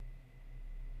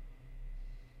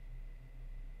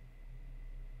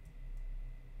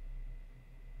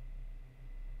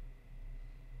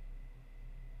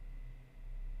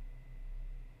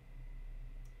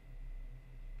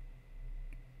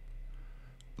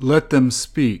Let them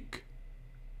speak.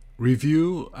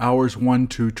 Review hours 1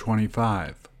 to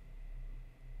 25.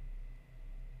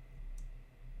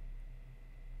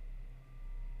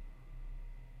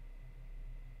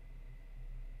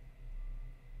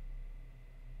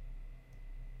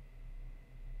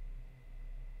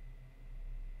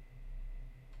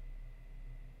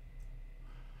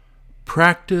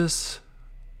 Practice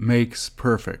makes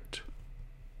perfect.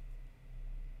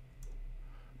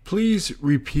 Please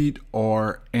repeat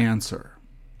or answer.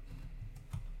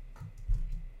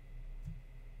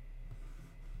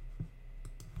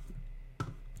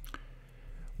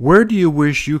 Where do you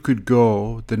wish you could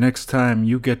go the next time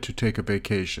you get to take a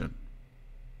vacation?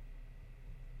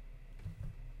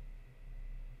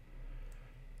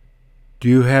 Do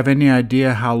you have any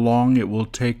idea how long it will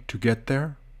take to get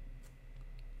there?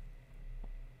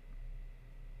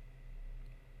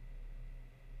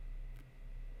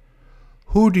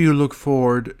 Who do you look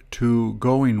forward to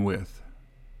going with?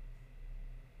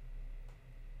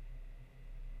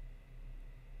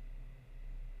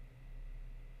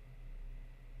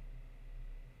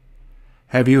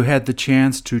 Have you had the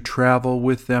chance to travel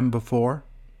with them before?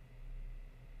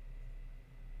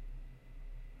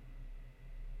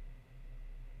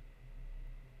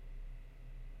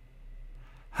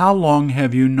 How long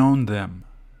have you known them?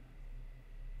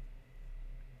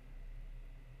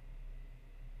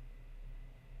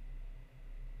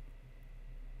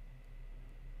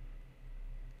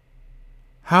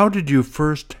 How did you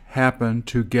first happen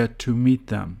to get to meet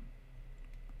them?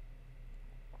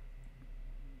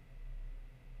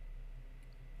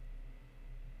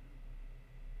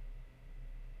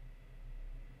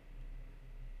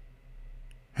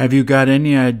 Have you got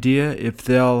any idea if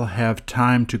they'll have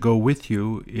time to go with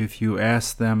you if you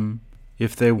ask them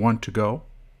if they want to go?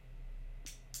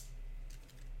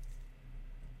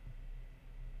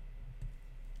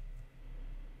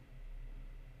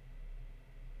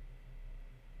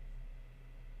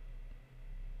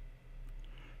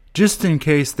 Just in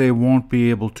case they won't be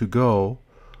able to go,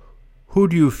 who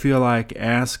do you feel like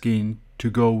asking to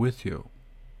go with you?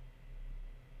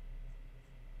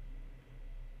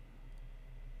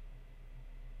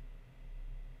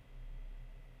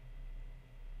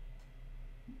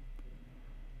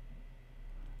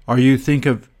 Are you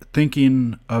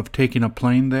thinking of taking a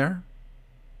plane there?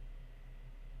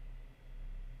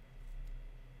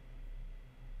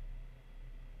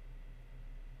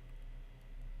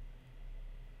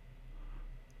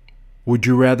 Would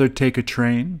you rather take a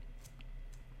train?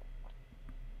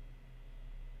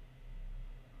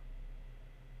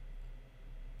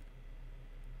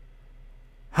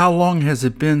 How long has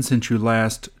it been since you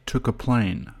last took a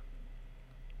plane?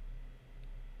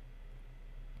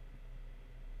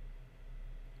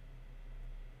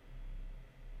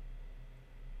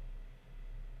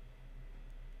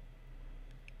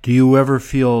 Do you ever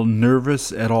feel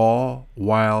nervous at all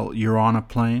while you're on a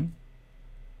plane?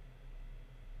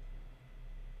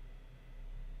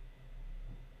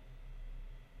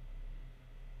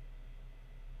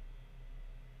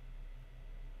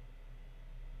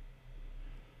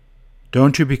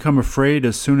 Don't you become afraid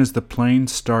as soon as the plane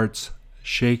starts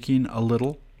shaking a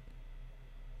little?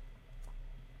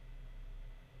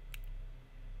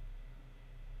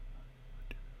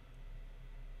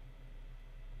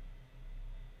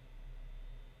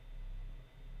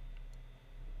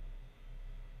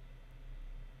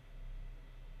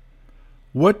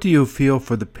 What do you feel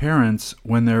for the parents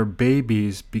when their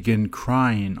babies begin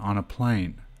crying on a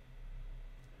plane?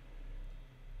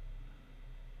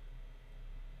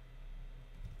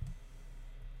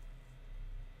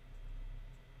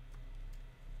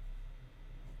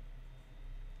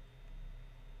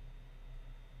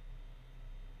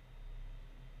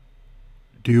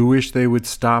 Do you wish they would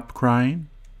stop crying?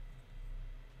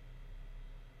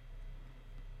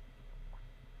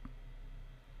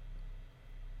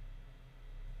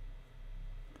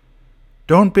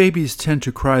 Don't babies tend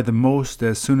to cry the most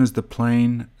as soon as the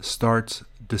plane starts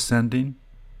descending?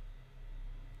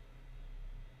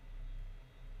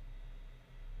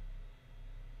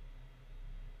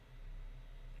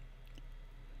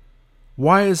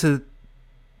 Why is it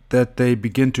that they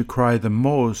begin to cry the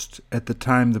most at the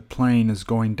time the plane is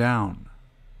going down?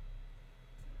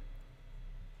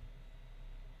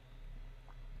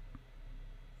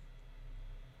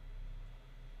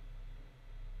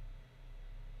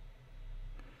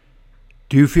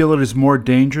 Do you feel it is more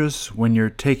dangerous when you're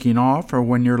taking off or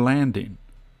when you're landing?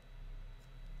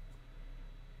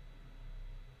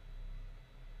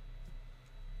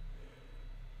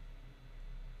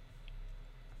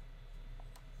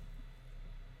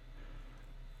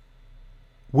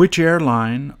 Which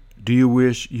airline do you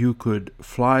wish you could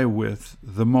fly with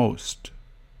the most?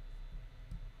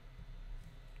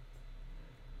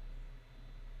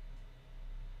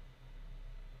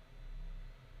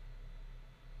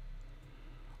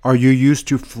 Are you used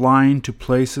to flying to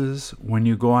places when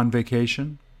you go on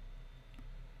vacation?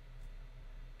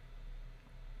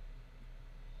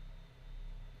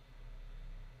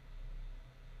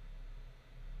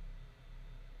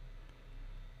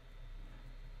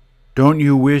 Don't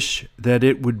you wish that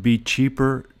it would be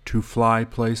cheaper to fly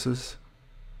places?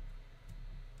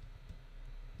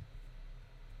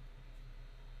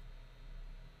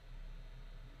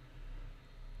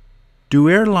 Do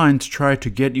airlines try to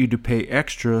get you to pay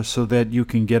extra so that you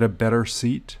can get a better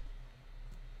seat?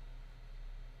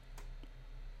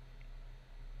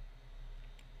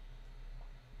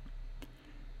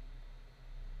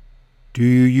 Do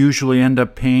you usually end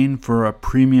up paying for a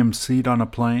premium seat on a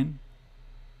plane?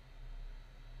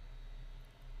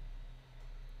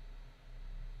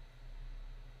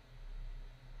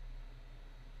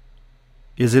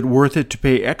 Is it worth it to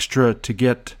pay extra to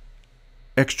get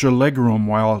extra legroom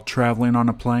while traveling on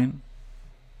a plane?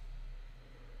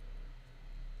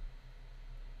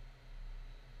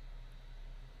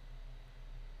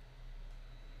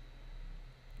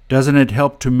 Doesn't it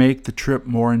help to make the trip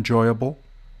more enjoyable?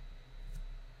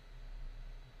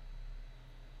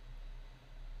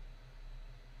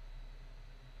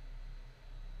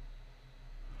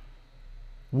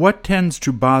 What tends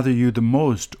to bother you the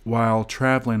most while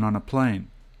traveling on a plane?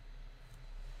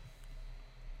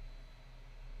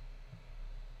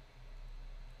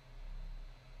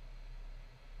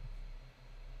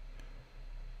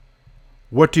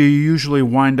 What do you usually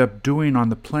wind up doing on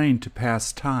the plane to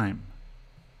pass time?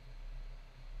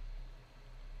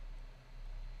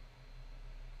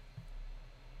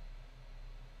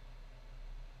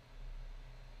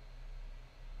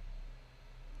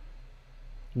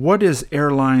 What is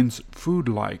airlines food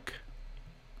like?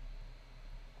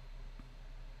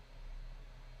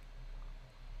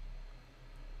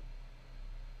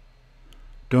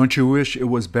 Don't you wish it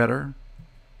was better?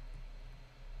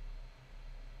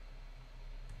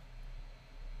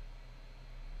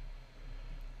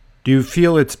 Do you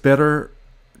feel it's better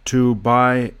to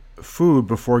buy food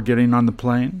before getting on the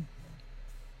plane?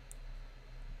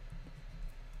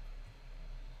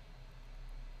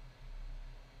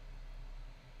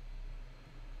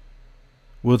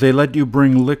 Will they let you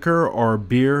bring liquor or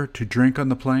beer to drink on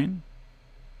the plane?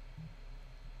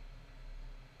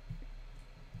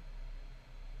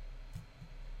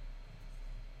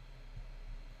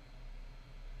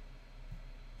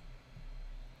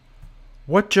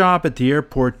 What job at the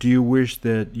airport do you wish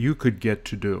that you could get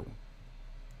to do?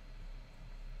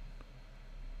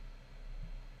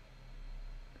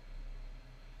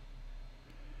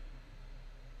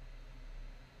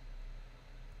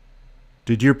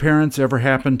 Did your parents ever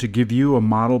happen to give you a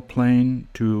model plane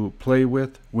to play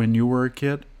with when you were a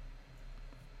kid?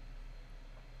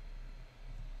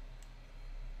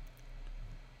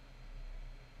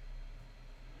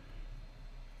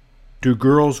 Do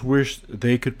girls wish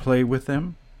they could play with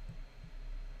them?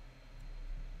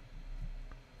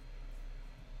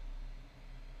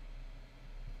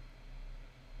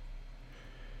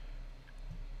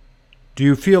 Do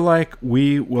you feel like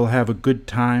we will have a good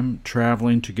time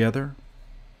traveling together?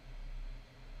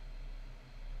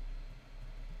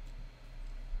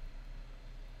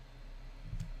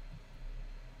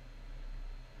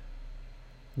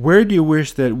 Where do you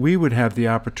wish that we would have the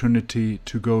opportunity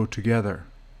to go together?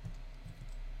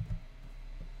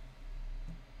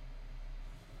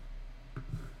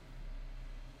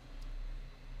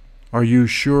 Are you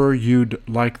sure you'd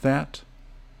like that?